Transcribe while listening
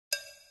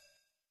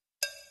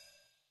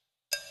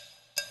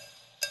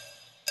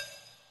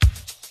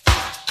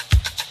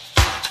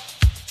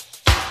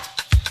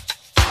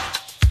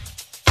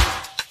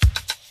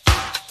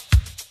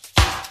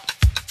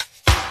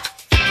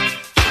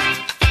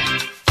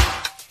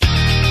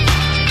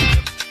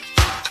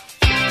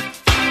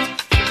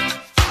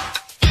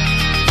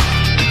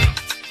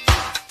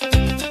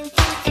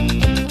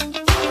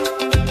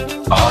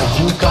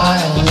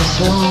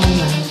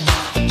moment,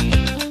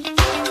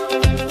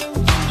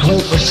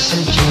 21st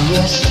century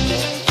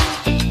yesterday.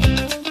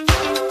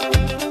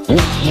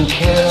 You can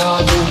care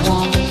all you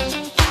want.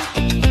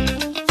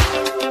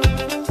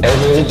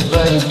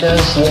 Everybody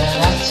does, yeah,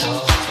 that's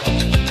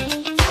okay.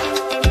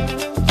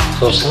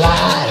 So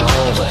slide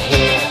over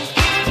here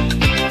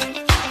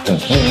and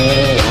give me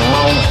a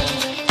moment.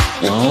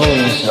 Your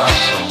moves are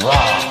so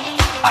raw.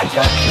 I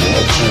got to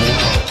let you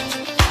know.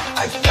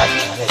 I got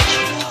to let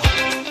you know.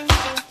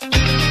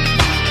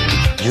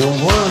 You're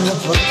one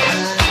of a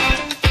kind.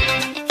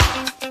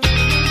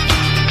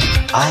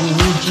 I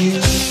need you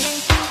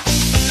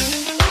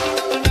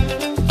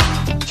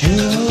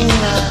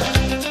tonight,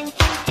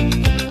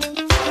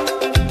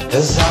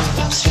 'cause I'm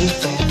not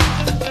sleeping.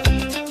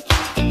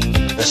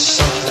 There's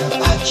something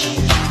about you,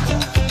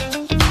 girl,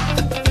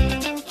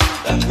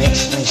 that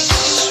makes me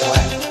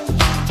sweat.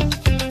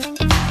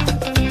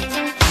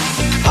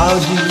 How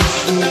do you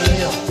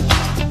feel?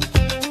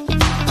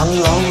 I'm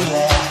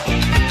lonely.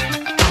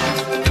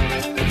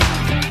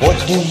 What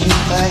do you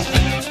think?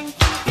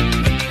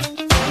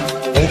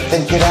 Ain't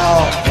think it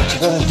out. What you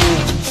gonna do?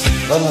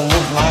 Gonna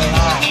live my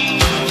life.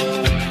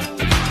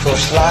 So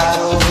slide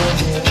over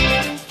here.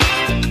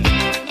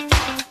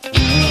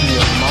 Give me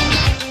your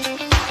moment.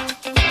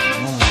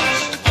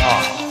 Moments of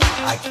all.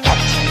 I got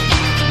you.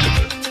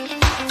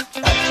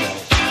 Got you.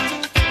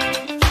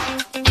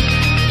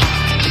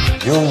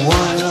 You're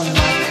one of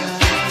my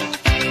kind.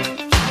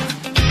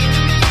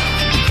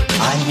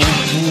 I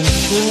need you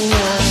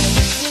tonight,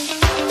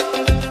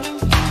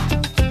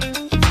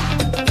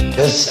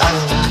 'cause I'm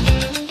not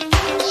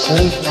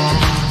sleeping.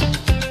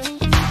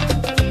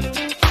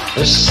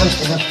 There's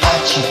something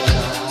about you,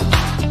 girl,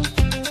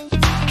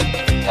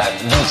 that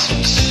makes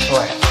me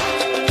sweat.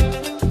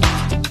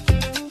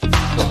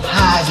 So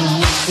how do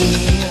you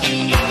feel?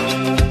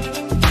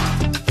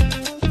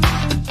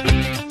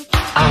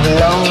 I'm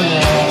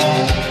lonely.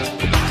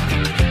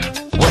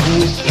 What do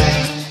you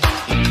think?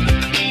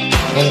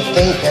 Ain't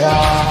think at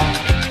all.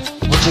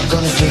 What you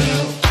gonna do?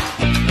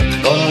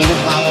 Gonna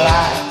live my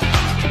life.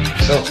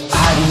 So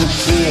how do you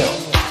feel?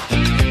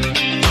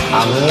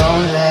 I'm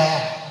lonely.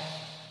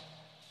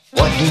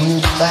 What do you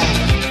think?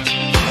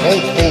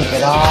 Ain't think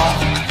at all.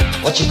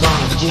 What you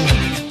gonna do?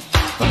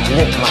 Gonna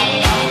live my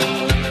life.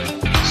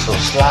 So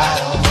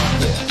slide over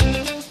here.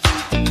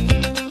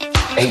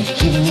 Hey,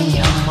 give me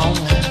a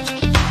moment.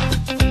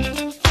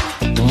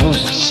 The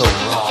moves are so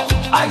raw.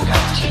 I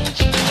got to let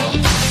you know.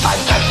 I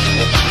got to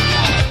let you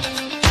know.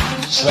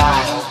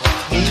 Slide over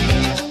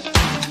here.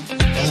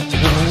 And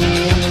give me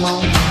a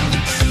moment.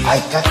 I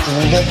got to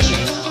let you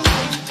know.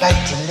 Got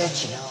to let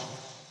you know.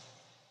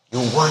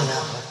 You wanna